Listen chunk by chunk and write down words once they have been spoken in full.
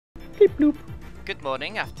bloop. Good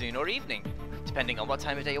morning, afternoon, or evening, depending on what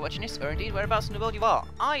time of day you're watching this, or indeed whereabouts in the world you are.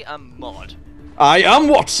 I am MoD. I am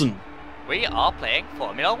Watson. We are playing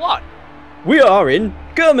Formula 1. We are in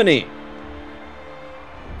Germany.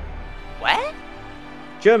 Where?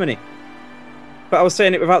 Germany. But I was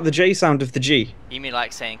saying it without the J sound of the G. You mean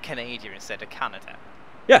like saying Canada instead of Canada?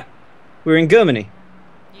 Yeah. We're in Germany.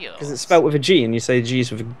 Yes. Because it's spelt with a G and you say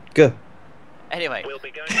G's with a G. Anyway, We'll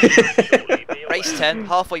be going race 10,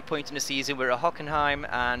 halfway point in the season, we're at Hockenheim,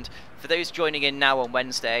 and for those joining in now on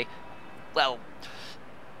Wednesday, well,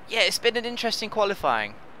 yeah, it's been an interesting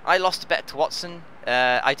qualifying. I lost a bet to Watson.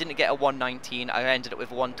 I didn't get a 119. I ended up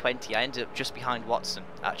with a 120. I ended up just behind Watson,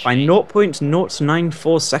 actually. By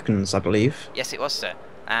 0.094 seconds, I believe. Yes, it was, sir.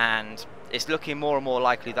 And it's looking more and more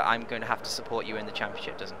likely that I'm going to have to support you in the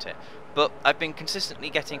championship, doesn't it? But I've been consistently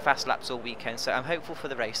getting fast laps all weekend, so I'm hopeful for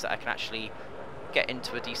the race that I can actually get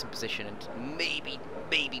into a decent position and maybe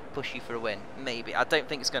push you for a win. Maybe. I don't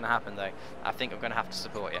think it's going to happen, though. I think I'm going to have to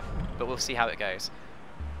support you. But we'll see how it goes.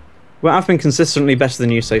 Well, I've been consistently better than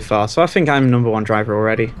you so far, so I think I'm #1 driver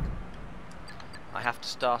already. I have to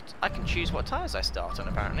start... I can choose what tyres I start on,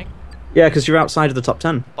 apparently. Yeah, because you're outside of the top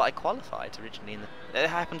 10. But I qualified originally in the... It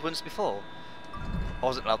happened once before. I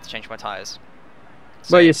wasn't allowed to change my tyres.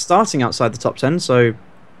 So, Well, you're starting outside the top 10, so...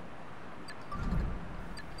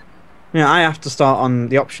 Yeah, I have to start on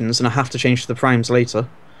the options, and I have to change to the primes later.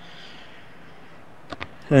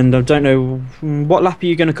 And I don't know... What lap are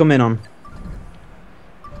you going to come in on?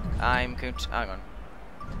 I'm going to... Hang on.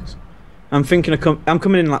 I'm thinking I'm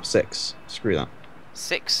coming in lap 6. Screw that.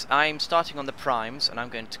 6, I'm starting on the primes, and I'm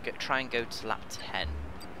going to try and go to lap 10.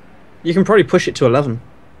 You can probably push it to 11.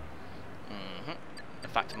 In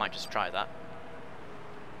fact, I might just try that.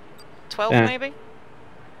 12, Yeah. maybe?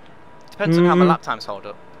 Depends on how my lap times hold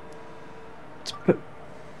up.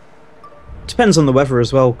 Depends on the weather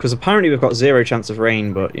as well, because apparently we've got 0 chance of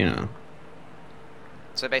rain, but, you know.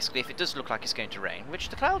 So basically, if it does look like it's going to rain, which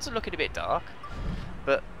the clouds are looking a bit dark,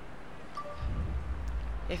 but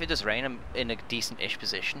if it does rain, I'm in a decent-ish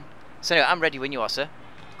position. So anyway, I'm ready when you are, sir.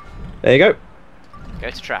 There you go. Go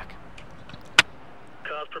to track.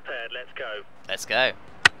 Car's prepared, let's go. Let's go.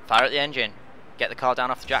 Fire at the engine. Get the car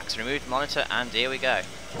down off the jacks, remove the monitor, and here we go.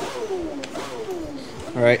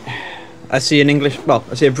 Alright. I see an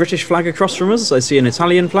I see a British flag across from us. I see an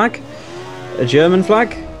Italian flag. A German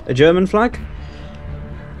flag. A German flag.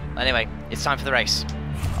 Anyway, it's time for the race.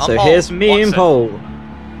 On So pole, here's me in Watson. pole.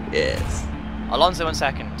 Yes. Alonso in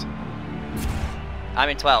second. I'm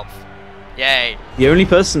in 12th. Yay. The only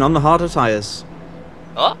person on the harder tyres.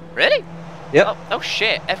 Oh, really? Yep. Oh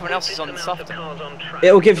shit, everyone else is on the softer.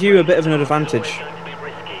 It'll give you a bit of an advantage.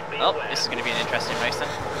 Oh, this is going to be an interesting race then.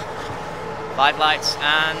 5 lights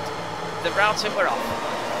and the router, we're off.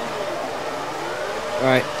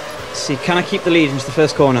 Right. See, can I keep the lead into the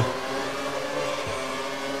first corner?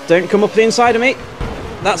 Don't come up the inside of me.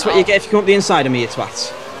 That's what you get if you come up the inside of me, you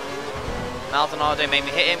twat. Maldonado made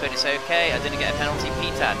me hit him, but it's okay. I didn't get a penalty.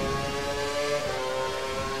 P10.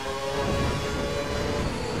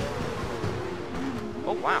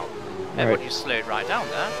 Oh, wow. Everybody just slowed right down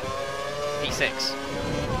there. P6.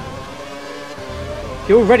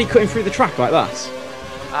 You're already cutting through the track like that.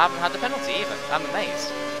 I haven't had the penalty either. I'm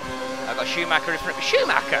amazed. I've got Schumacher in front of me.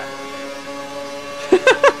 Schumacher!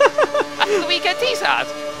 After the weekend he's had.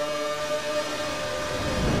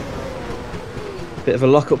 Bit of a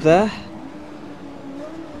lock up there.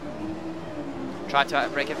 Tried to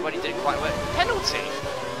outbrake everybody, didn't quite work. Penalty!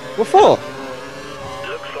 What for?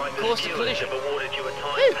 Looks like the Caused a stewards collision. have awarded you a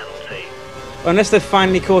time Who? penalty. Unless they've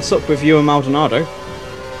finally caught up with you and Maldonado. I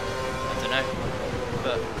don't know.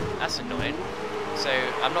 But that's annoying. So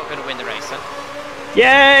I'm not going to win the race then.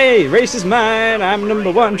 Yay! Race is mine. I'm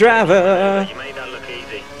 #1 driver. You made that look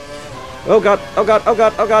easy. Oh god! Oh god! Oh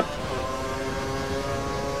god! Oh god!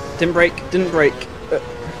 Didn't break. Didn't break.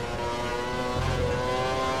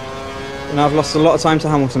 And I've lost a lot of time to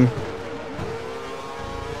Hamilton.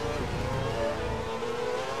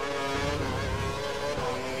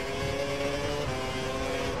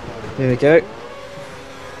 Here we go.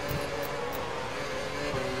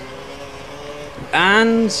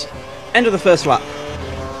 And end of the first lap.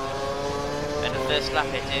 And the first lap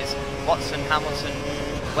it is Watson, Hamilton,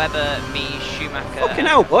 Webber, me, Schumacher. Fucking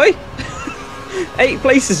hell, boy! 8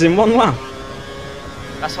 places in 1 lap.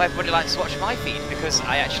 That's why everybody likes to watch my feed, because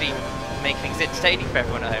I actually make things entertaining for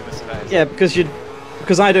everyone at home, I suppose. Yeah,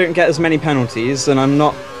 because I don't get as many penalties, and I'm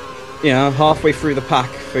not, you know, halfway through the pack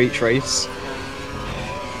for each race.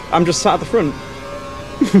 I'm just sat at the front,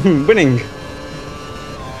 winning.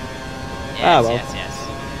 Yes, well. yes, yes.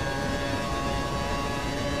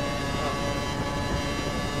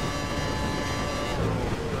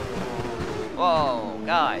 Whoa,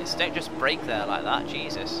 guys, don't just brake there like that,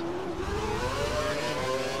 Jesus.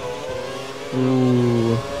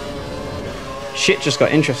 Ooh. Shit just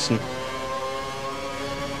got interesting.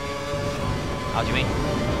 How do you mean?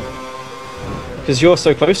 Because you're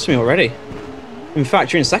so close to me already. In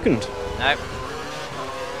fact, you're in second. No.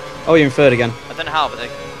 Oh, you're in third again. I don't know how, but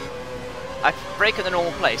I brake at the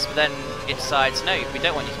normal place, but then it decides, no, we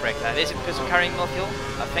don't want you to brake there. Is it because I'm carrying more fuel?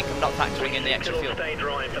 I think I'm not factoring in the extra fuel. Stay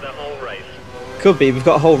dry for the whole race. Could be. We've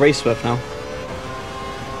got a whole race worth now.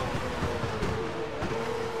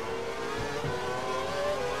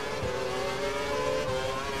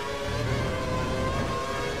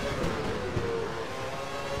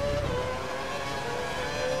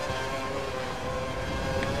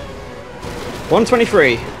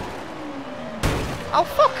 $123. Oh,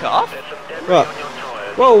 fuck off! There's some debris What? on your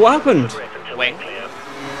tyres. Whoa, what happened? Grip until Wing. they're clear.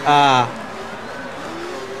 Ah,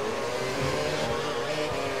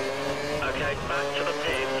 Okay, back to the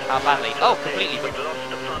pits. How badly? Back to Oh, the pits. completely. We've lost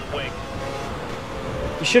the front wing.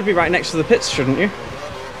 you should be right next to the pits, shouldn't you?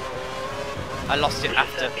 I lost it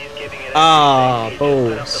after. He's giving it Ah, everything. He's put up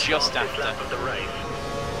balls. the Just fastest after. lap of the race.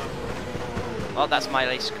 Well, that's my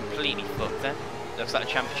race completely fucked then. Looks like the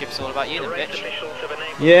championship's all about you The then, race bitch. officials have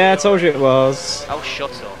enabled Yeah, I the told you it was. Oh,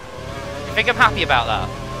 shut up. You think I'm happy about that?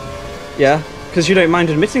 Yeah, because you don't mind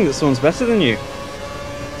admitting that someone's better than you.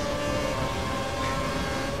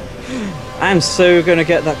 I am so gonna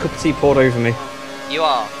get that cup of tea poured over me. You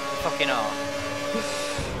are. You fucking are.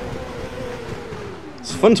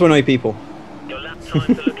 It's fun to annoy people, Your lap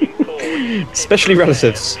times are looking poor. Pit especially repair.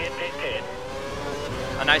 relatives. Pit, pit, pit.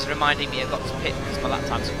 I know it's reminding me I've got to pit because my lap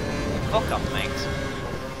time's fuck off, mate.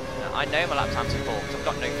 I know my lap time's full because I've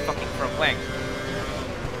got no fucking front wing.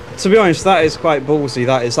 To be honest, that is quite ballsy,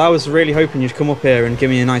 that is. I was really hoping you'd come up here and give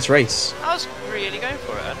me a nice race. I was really going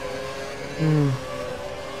for it.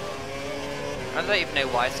 I don't even know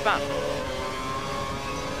why it span.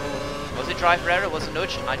 Was it driver error? Was it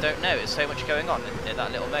nudge? I don't know. There's so much going on in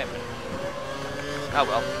that little moment. Oh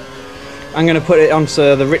well. I'm going to put it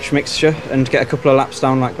onto the rich mixture and get a couple of laps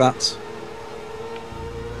down like that.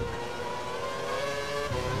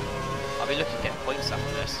 I'll be looking to get points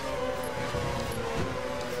after this.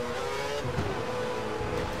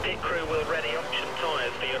 Pit crew will ready option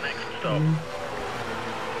tyres for your next stop.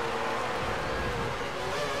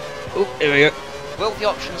 Oh, here we go. Will the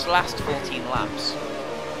options last 14 laps?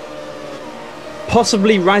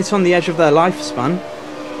 Possibly right on the edge of their lifespan.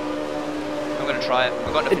 I'm going to try it.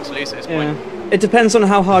 I've got nothing to lose at this Yeah. point. It depends on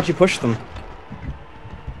how hard you push them.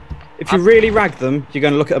 If you really rag them, you're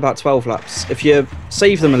going to look at about 12 laps. If you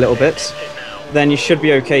save them a little bit, then you should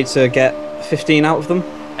be okay to get 15 out of them.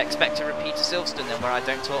 Expect a repeat of Silverstone then, where I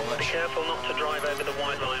don't talk Be much. careful not to drive over the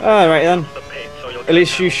white line. Alright then. The pits or you'll At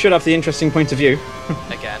least go you down. should have the interesting point of view.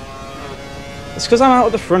 Again. It's because I'm out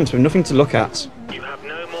at the front with nothing to look at. You have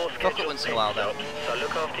no more Fuck it scheduled once in a pit while, though. stops, so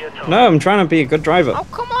look after your tyres. No, I'm trying to be a good driver. Oh,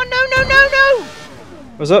 come on. No, no, no, no!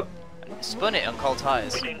 What's up? Spun it on cold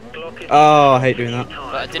tyres. We think Glock is Oh, I hate doing that.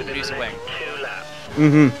 tyres But I didn't within lose the a wing. next 2 laps.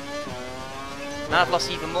 Mm-hmm. Now I've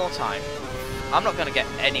lost even more time. I'm not going to get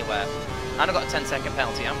anywhere. And I've got a 10-second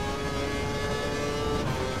penalty,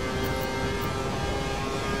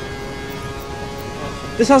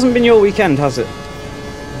 This hasn't been your weekend, has it?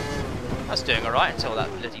 I was doing alright until that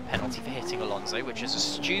bloody penalty for hitting Alonso, which is a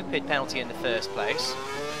stupid penalty in the first place.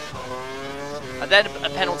 And then a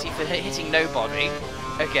penalty for hitting nobody,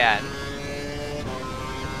 again.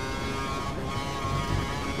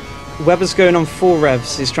 Webber's going on 4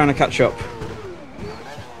 revs. He's trying to catch up.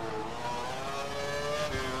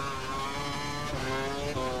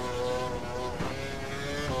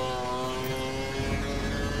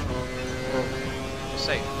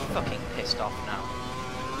 So fucking pissed off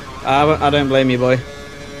now. I don't blame you, boy.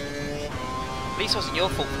 At least it wasn't your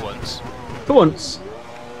fault for once. For once.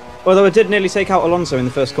 Although I did nearly take out Alonso in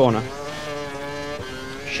the first corner.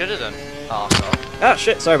 Should have done. Arsehole. Ah,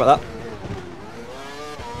 shit. Sorry about that.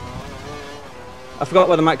 I forgot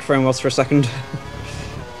where the microphone was for a second.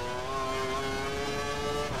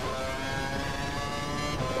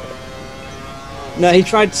 No, he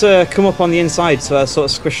tried to come up on the inside, so I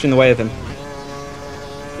sort of squished in the way of him.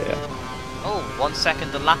 Yeah. Oh, 1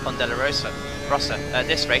 second a lap on De La Rosa. At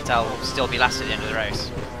this rate, I'll still be last at the end of the race.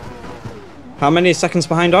 How many seconds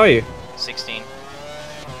behind are you? 16.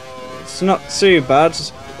 It's not too bad.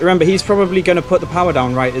 Remember, he's probably going to put the power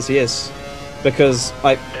down right as he is. Because,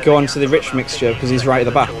 like, go on to the rich mixture, because he's right at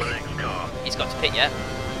the back. He's got to pit yet.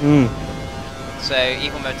 Mm. So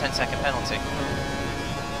even with a 10-second penalty.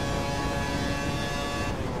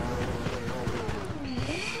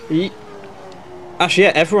 Actually,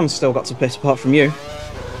 yeah, everyone's still got to pit apart from you.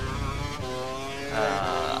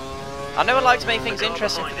 I know I like to make things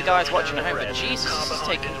interesting for the guys watching at home, but Jesus, Car this is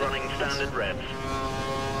behind taking is running standard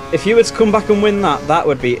revs. If you were to come back and win that, that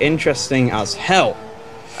would be interesting as hell.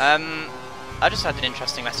 I just had an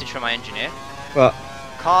interesting message from my engineer. But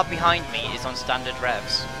Car behind me is on standard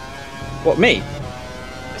revs. what, me?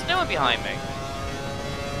 There's no one behind me.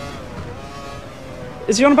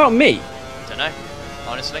 Is he on about me? Don't know.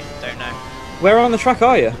 Honestly, don't know. Where on the track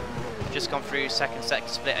are you? Just gone through second sector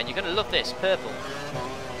split, and you're gonna love this purple.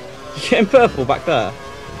 You're getting purple back there.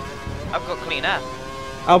 I've got clean air.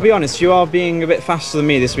 I'll be honest, you are being a bit faster than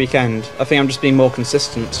me this weekend. I think I'm just being more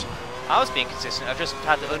consistent. I was being consistent. I've just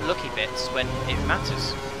had the unlucky bits when it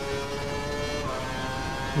matters.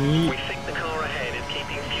 We think the car ahead is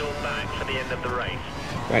keeping fuel back for the end of the race.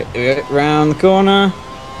 Right, there we go. Round the corner.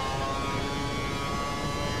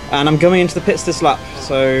 And I'm going into the pits this lap,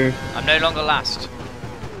 so... I'm no longer last.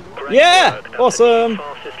 Great Yeah! work. That's Awesome! the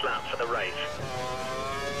fastest lap for the race.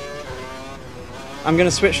 I'm going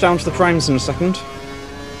to switch down to the primes in a second.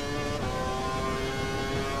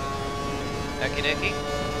 Okie dokie.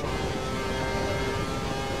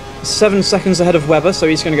 7 seconds ahead of Webber, so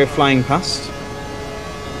he's going to go flying past.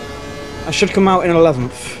 I should come out in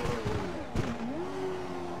 11th.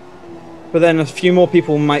 But then a few more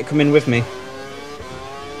people might come in with me.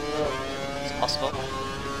 It's possible.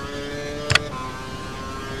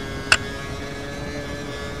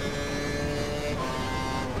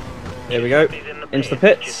 Here we go. He's in Into the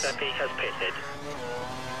pit. pits. Giuseppe has pitted.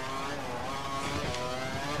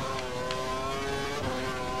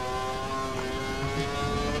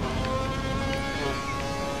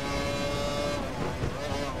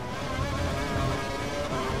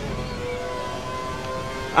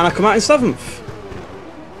 And I come out in 7th.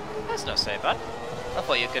 That's not so bad. I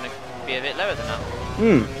thought you were going to be a bit lower than that.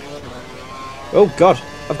 Oh god,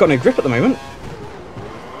 I've got no grip at the moment.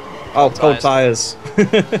 Oh, cold tyres.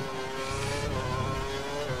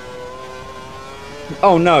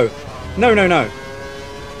 Oh no. No, no, no.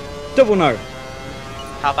 Double no.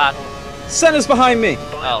 How bad? Senna's behind me. By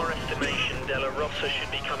Oh. our estimation, Della Rossa should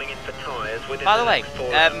be coming in for tyres within By the way, next 4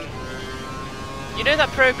 laps. you know that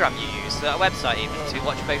program you use, that website even, to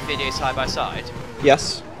watch both videos side by side?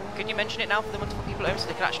 Yes. Can you mention it now for the multiple people at home so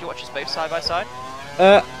they can actually watch us both side by side?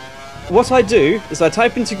 What I do is I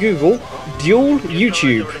type into Google dual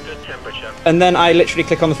YouTube, Tyres are at a good temperature. and then I literally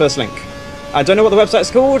click on the first link. I don't know what the website's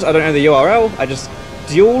called, I don't know the URL, I just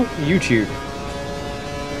dual YouTube.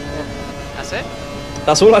 That's it?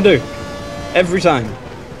 That's all I do. Every time.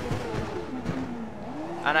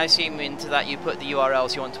 And I assume into that you put the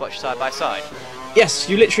URLs you want to watch side by side? Yes,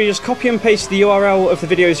 you literally just copy and paste the URL of the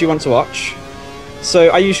videos you want to watch. So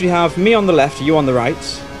I usually have me on the left, you on the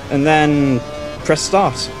right, and then press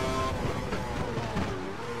start.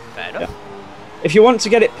 Fair enough. Yeah. If you want to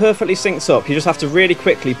get it perfectly synced up, you just have to really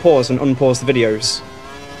quickly pause and unpause the videos.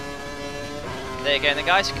 There you go then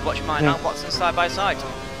guys, you can watch mine and Watson side by side.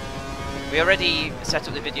 We already set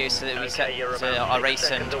up the videos so that we set you're about our 6 race and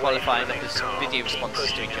seconds away qualifying from up the as next car. video Keep responses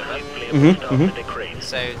to pushing each and other. hopefully it will start to decrease.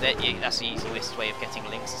 So that's the easiest way of getting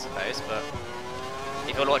links, I suppose, but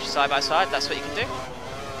if you want to watch it side by side, that's what you can do.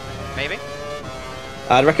 Maybe.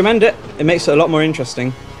 I'd recommend it. It makes it a lot more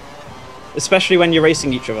interesting. Especially when you're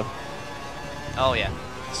racing each other. Oh yeah.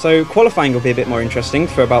 So qualifying will be a bit more interesting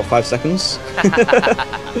for about 5 seconds.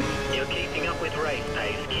 You're keeping up with race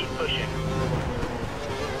pace. Keep pushing.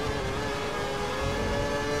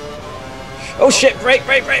 Oh shit, brake,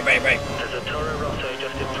 brake, brake, brake, brake! There's a Toro Rosso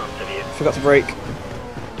just in front of you. Forgot to brake.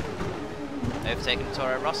 Overtaking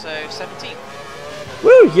Toro Rosso, 17th.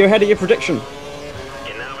 Woo, you're ahead of your prediction.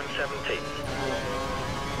 You're now in 17th.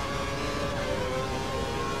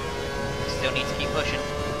 Still need to keep pushing.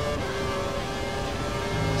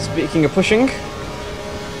 Speaking of pushing...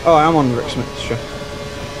 Oh, I am on Rick Smith, sure.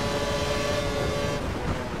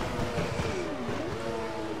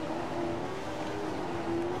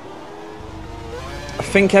 I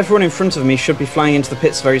think everyone in front of me should be flying into the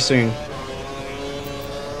pits very soon.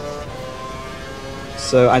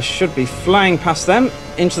 So I should be flying past them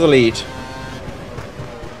into the lead.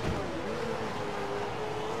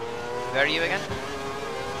 Where are you again?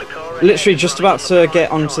 The car ahead Literally is just running about on to the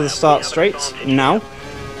get right onto the tyre. start We have straight advantage now. here.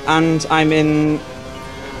 And I'm in...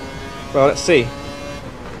 Well, let's see.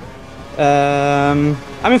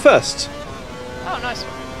 I'm in first. Oh, nice.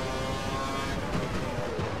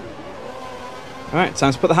 Alright,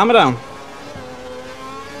 time to put the hammer down.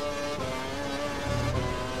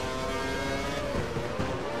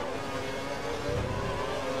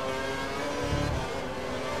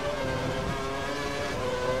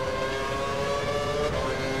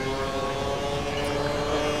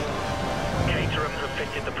 Caterham have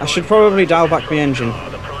fitted the I should prime probably tyre dial to back the control engine. car,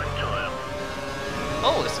 the prime tyre.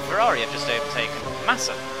 Ferrari have just overtaken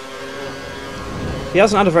Massa. He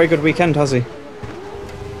hasn't had a very good weekend, has he?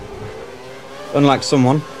 Unlike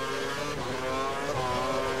someone.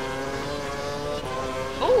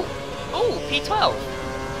 Oh, P12.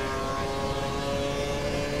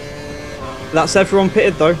 That's everyone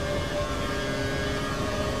pitted though.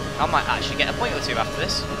 I might actually get a point or two after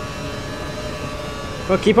this.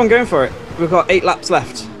 Well, keep on going for it. We've got 8 laps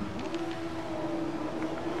left.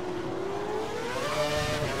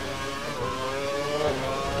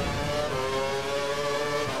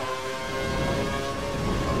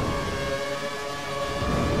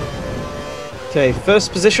 Okay,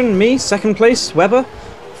 first position, me. Second place, Webber.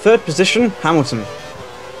 Third position, Hamilton.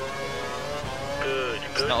 Good.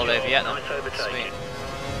 It's not all over yet, though. Nice overtaking. Sweet.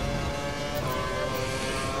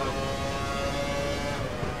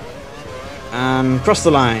 And cross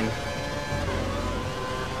the line.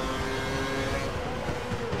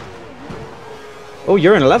 Oh,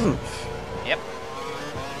 you're in 11th. Yep.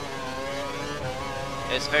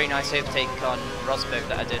 It was a very nice overtake on Rosberg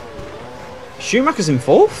that I did. Schumacher's in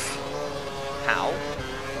 4th? How?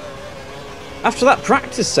 After that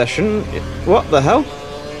practice session, what the hell?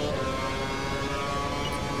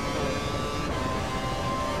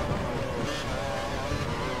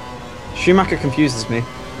 Schumacher confuses me.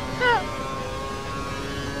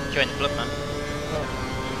 Join the club, man.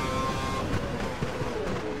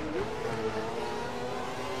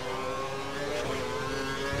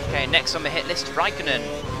 Okay, next on the hit list, Raikkonen.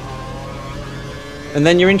 And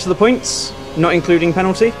then you're into the points, not including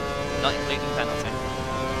penalty. Not including penalty.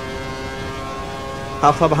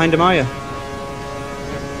 How far behind am I?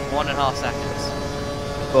 1.5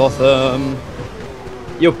 seconds. Awesome.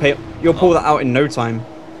 You'll pull that out in no time.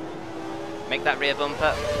 Make that rear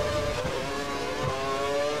bumper.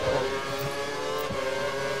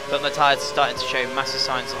 But my tyres are starting to show massive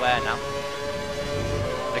signs of wear now.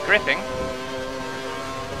 The gripping.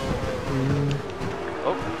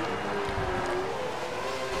 Oh.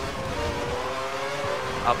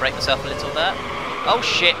 I'll break myself a little there. Oh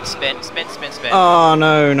shit, spin, spin, spin, spin. Oh,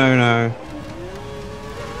 no, no, no.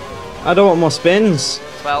 I don't want more spins.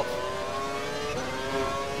 12.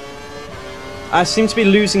 I seem to be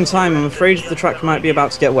losing time. I'm afraid the track might be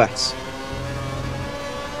about to get wet.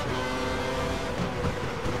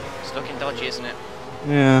 It's looking dodgy, isn't it?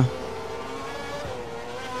 Yeah.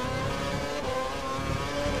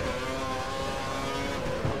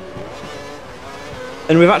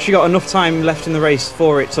 And we've actually got enough time left in the race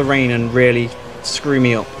for it to rain and really screw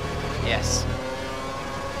me up. Yes.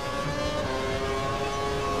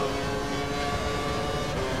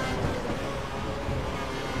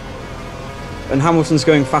 And Hamilton's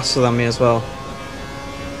going faster than me as well.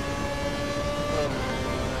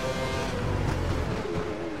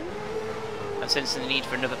 I'm sensing the need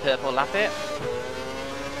for another purple lap it.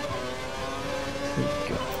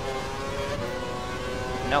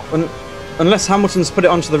 No, Unless Hamilton's put it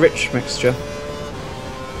onto the rich mixture.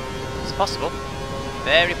 it's possible.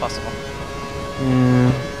 Very possible.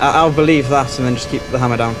 Yeah. I'll believe that and then just keep the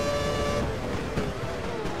hammer down.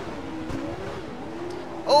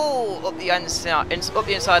 Oh, up the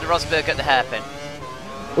inside of Rosberg at the hairpin.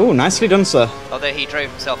 Oh, nicely done, sir. Although he drove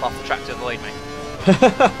himself off the track to avoid me.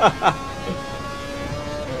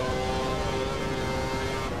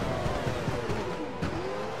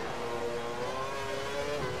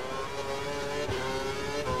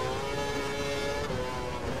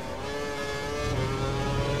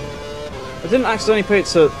 I didn't accidentally put it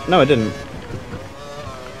to... No, I didn't.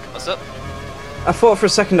 What's up? I thought for a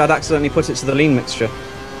second I'd accidentally put it to the lean mixture.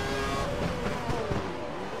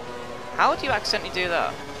 How do you accidentally do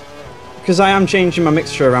that? Because I am changing my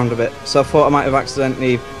mixture around a bit, so I thought I might have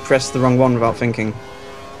accidentally pressed the wrong one without thinking.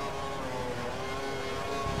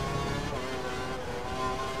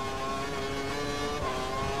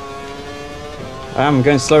 I am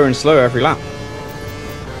going slower and slower every lap.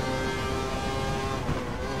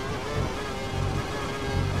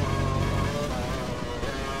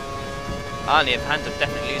 Arnie and Panda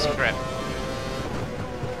definitely losing grip.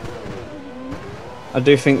 I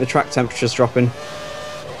do think the track temperature's dropping.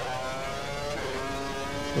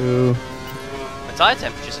 Ooh. The tyre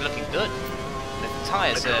temperature's looking good. The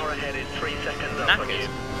tyres The car are ahead is 3 seconds up on knackered.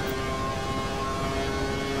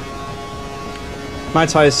 you. My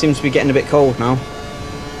tyres seem to be getting a bit cold now.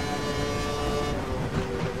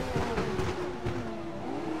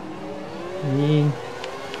 Yeah.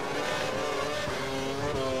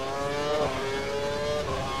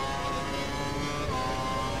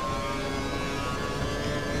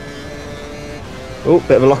 Oh,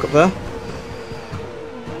 bit of a lock up there.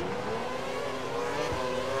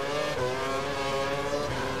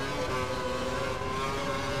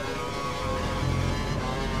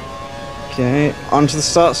 Okay, onto the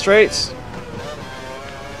start straight.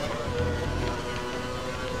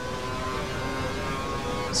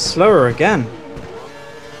 Slower again.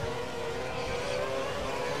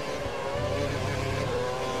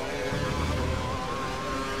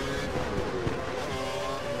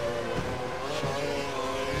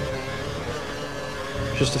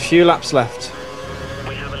 Just a few laps left.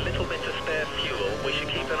 We have a little bit of spare fuel. We should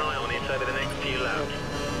keep an eye on it over the next few laps.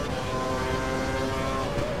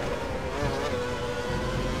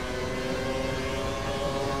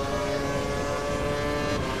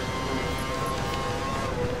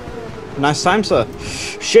 Nice time, sir.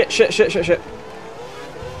 Shit. The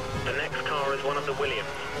next car is one of the Williams.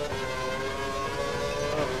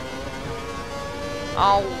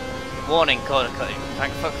 Oh, warning, corner cutting.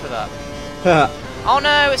 Thank fuck for that. Oh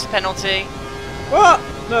no, it's a penalty. What?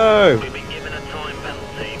 No. We've been given a time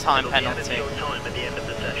penalty. Time It'll be added penalty. to your time at the end of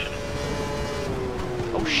the session.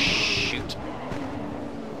 Oh shoot.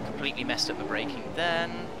 Completely messed up the braking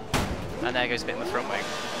then. And there goes a bit of my front wing.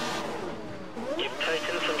 You've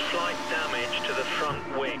taken some slight damage to the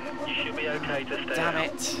front wing. You should be okay to stay Damn out.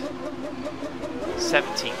 it.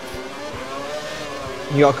 17th.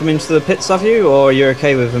 You gotta come into the pits, have you? Or you're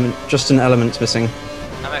okay with them? Just an element missing.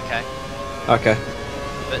 I'm okay. Okay.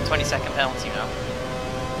 But 20-second penalty now.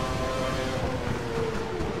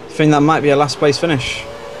 Think that might be a last place finish.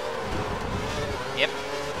 Yep.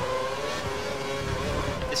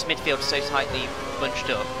 This midfield is so tightly bunched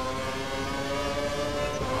up.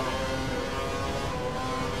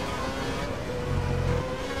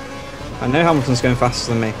 I know Hamilton's going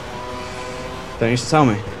faster than me. Don't used to tell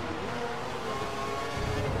me.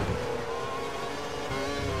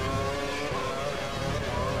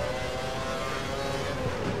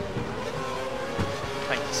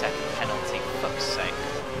 Penalty, for fuck's sake.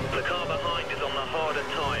 The car behind is on the harder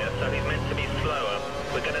tyre, so he's meant to be slower.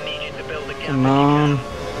 We're going to need you to build a gap Come if you on.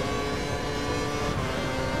 can.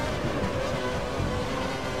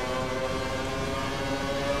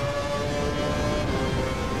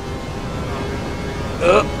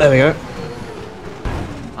 There we go.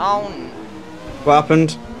 Oh, What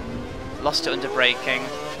happened? lost it under braking.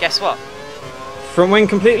 Guess what? Front wing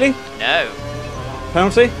completely? No.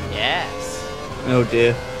 Penalty? Yes. Oh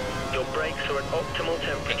dear. Your brakes are at optimal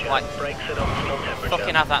temperature. Like- Brakes at optimal temperature.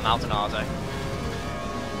 Fucking have that Maldonado.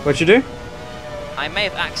 What'd you do? I may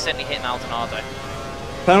have accidentally hit Maldonado.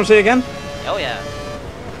 Penalty again? Oh yeah.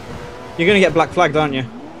 You're gonna get black flagged, aren't you?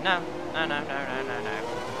 No.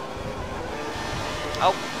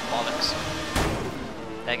 Oh, bollocks.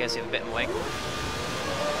 There goes the other bit of wing.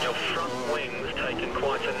 Your front wing's taken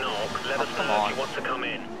quite a knock. Let Oh, us come know on. if you want to come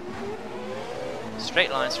in. Straight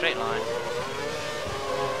line, straight line.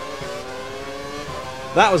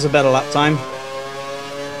 That was a better lap time.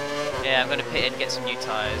 Yeah, I'm going to pit in and get some new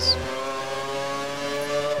tyres.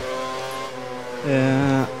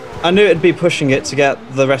 Yeah. I knew it'd be pushing it to get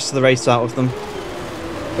the rest of the race out of them.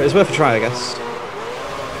 But it's worth a try, I guess.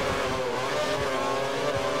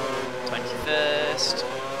 21st.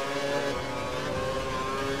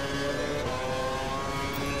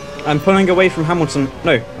 I'm pulling away from Hamilton.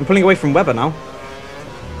 No, I'm pulling away from Webber now.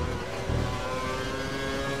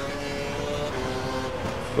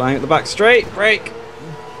 Flying at the back straight, brake.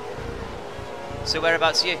 So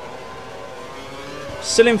whereabouts are you?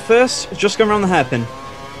 Still in first, just going around the hairpin.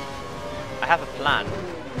 I have a plan.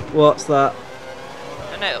 What's that?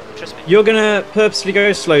 No, trust me. You're gonna purposely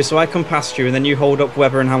go slow so I come past you and then you hold up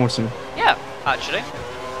Webber and Hamilton. Yeah, actually.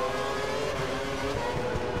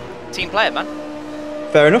 Team player, man.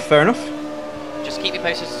 Fair enough, fair enough. Just keep me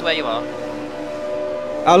posted as to where you are.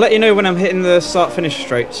 I'll let you know when I'm hitting the start-finish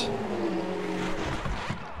straight.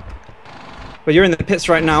 But you're in the pits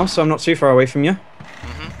right now, so I'm not too far away from you.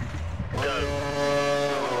 Go.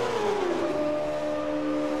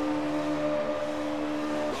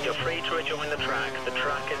 You're free to rejoin the track. The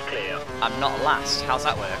track is clear. I'm not last. How's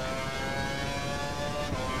that work?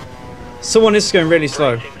 Someone is going really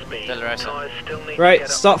slow. Racing speed. De La Rosa. Tyres still need to Right, get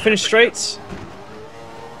up start to finish temperature. straight.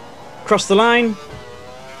 Cross the line.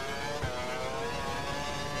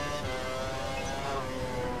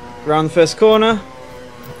 Round the first corner.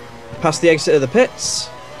 Past the exit of the pits.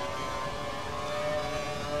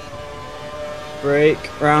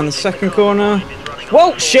 Brake. Round the second corner.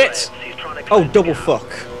 Whoa, shit! Oh, double fuck.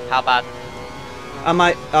 How bad?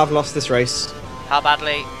 I've lost this race. How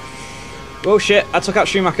badly? Oh shit, I took out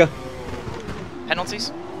Schumacher.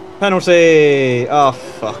 Penalties? Penalty! Oh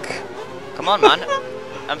fuck. Come on, man.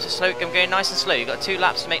 I'm so slow. I'm going nice and slow. You've got 2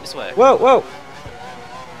 laps to make this work. Whoa, whoa.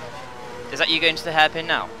 Is that you going to the hairpin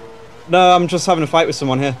now? No, I'm just having a fight with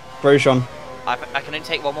someone here. Grosjean. I can only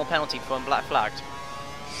take 1 more penalty before I'm black flagged.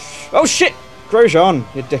 Oh shit! Grosjean,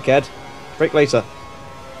 you dickhead. Brake later.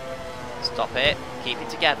 Stop it. Keep it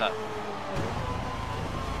together.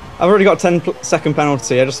 I've already got a 10-second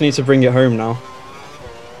penalty. I just need to bring it home now.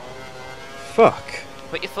 Fuck.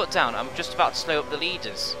 Put your foot down. I'm just about to slow up the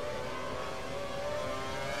leaders.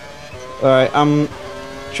 Alright, I'm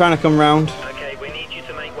trying to come round. Okay, we need you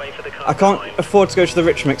to make way for the car. I can't afford to go to the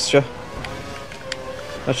rich mixture.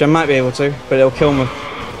 Actually, I might be able to, but it'll kill me.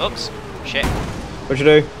 Oops. Shit. What'd you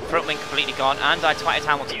do? Front wing completely gone, and I twatted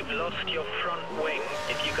Hamilton. You've lost your front wing.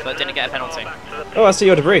 If you can But didn't get a penalty. Oh, I see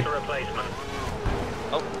your debris.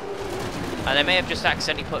 Oh. And they may have just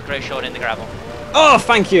accidentally put Grosjean in the gravel. Oh,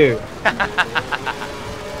 thank you!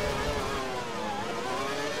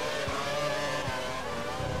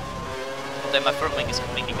 Then my front wing is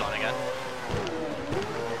completely gone again.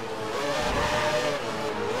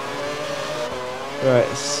 Right,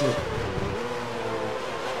 let's see.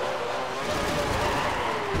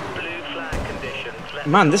 Blue flag conditions.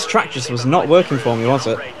 Man, this track just was not working for me, was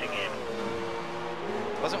it?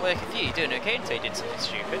 Wasn't working for you. You're doing okay until you did something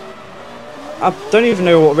stupid. I don't even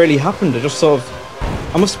know what really happened. I just sort of...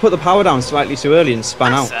 I must have put the power down slightly too early and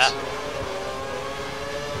span out.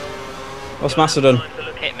 What's Massa done?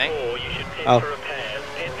 Hit me. Oh.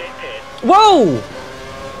 Whoa!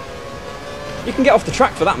 You can get off the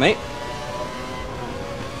track for that, mate.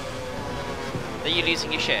 Are you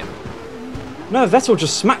losing your ship? No, Vettel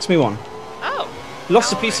just smacked me one. Oh.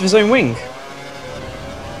 Lost a piece of his own wing.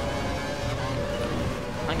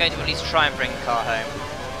 I'm going to at least try and bring the car home.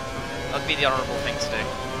 That would be the honourable thing to do.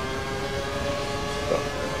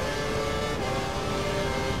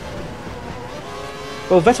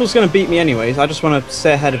 Well, Vettel's going to beat me anyways. I just want to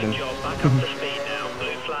stay ahead of him.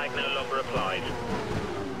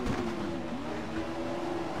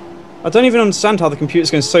 I don't even understand how the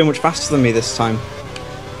computer's going so much faster than me this time.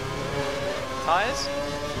 Tyres?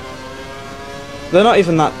 They're not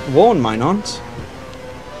even that worn, mine aren't.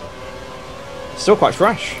 Still quite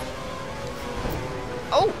fresh.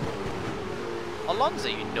 Oh! Alonso,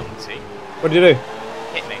 you numpty. What did you do?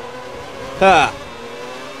 Hit me. Ah!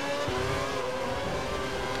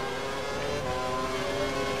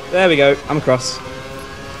 There we go, I'm across.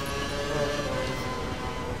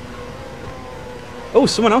 Oh,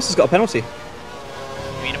 someone else has got a penalty.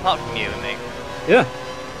 You mean apart from you and me? Yeah.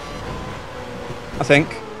 I think.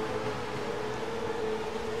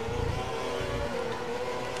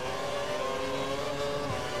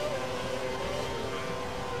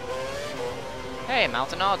 Hey,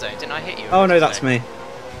 Maldonado, didn't I hit you? Oh no, that's me.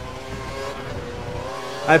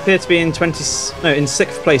 I appear to be in in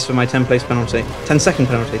 6th place for my 10-place penalty. 10-second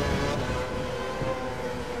penalty.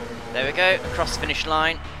 There we go, across the finish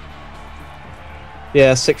line.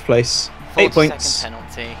 Yeah, 6th place. 8 points. 40-second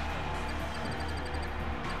penalty.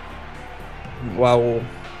 Wow.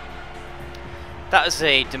 That was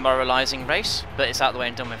a demoralising race, but it's out of the way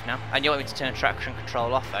and done with now. And you want me to turn traction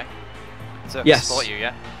control off, though? So I can Yes. support you,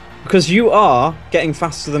 yeah? Because you are getting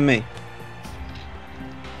faster than me.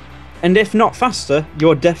 And if not faster,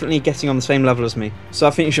 you're definitely getting on the same level as me. So I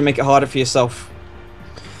think you should make it harder for yourself.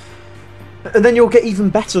 And then you'll get even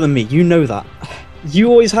better than me, you know that. You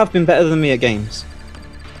always have been better than me at games.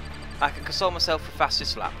 I can console myself for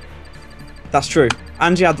fastest lap. That's true.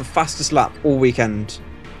 And you had the fastest lap all weekend.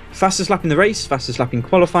 Fastest lap in the race, fastest lap in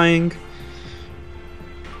qualifying.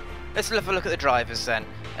 Let's have a look at the drivers then.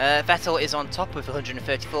 Vettel is on top with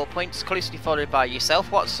 134 points, closely followed by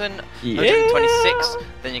yourself, Watson, 126.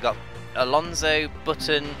 Then you got Alonso,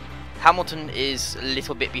 Button. Hamilton is a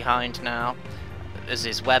little bit behind now, as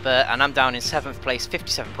is Webber, and I'm down in 7th place,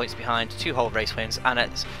 57 points behind, 2 whole race wins, and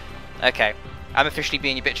it's... Okay, I'm officially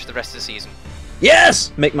being your bitch for the rest of the season.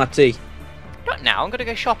 Yes! Make my tea. Not now, I'm going to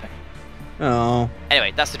go shopping. Oh.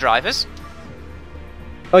 Anyway, that's the drivers.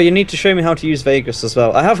 Oh, you need to show me how to use Vegas as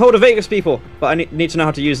well. I have hold of Vegas, people, but I need to know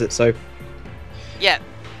how to use it, so... Yeah,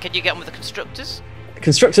 can you get on with the constructors?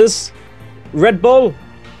 Constructors? Red Bull?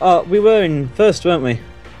 We were in first, weren't we?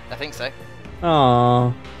 I think so.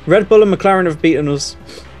 Ah, Red Bull and McLaren have beaten us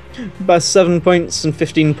by 7 points and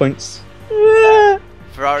 15 points.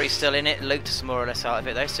 Ferrari's still in it, Lotus more or less out of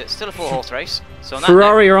it though, so it's still a 4-horse race. So on that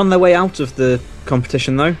Ferrari are on their way out of the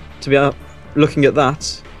competition though, to be looking at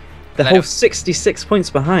that. They're whole 66 points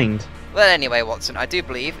behind. Well, anyway, Watson, I do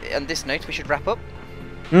believe on this note we should wrap up.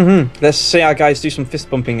 Let's see our guys do some fist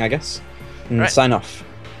bumping, I guess, and sign off.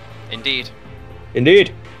 Indeed.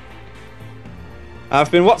 Indeed. I've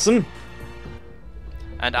been Watson.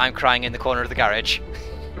 And I'm crying in the corner of the garage.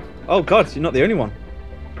 Oh God, you're not the only one.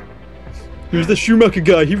 He was the Schumacher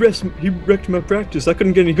guy. He wrecked my practice. I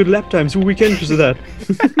couldn't get any good lap times all weekend because of that.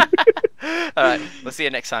 Alright, we'll see you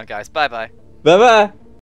next time, guys. Bye-bye. Bye-bye.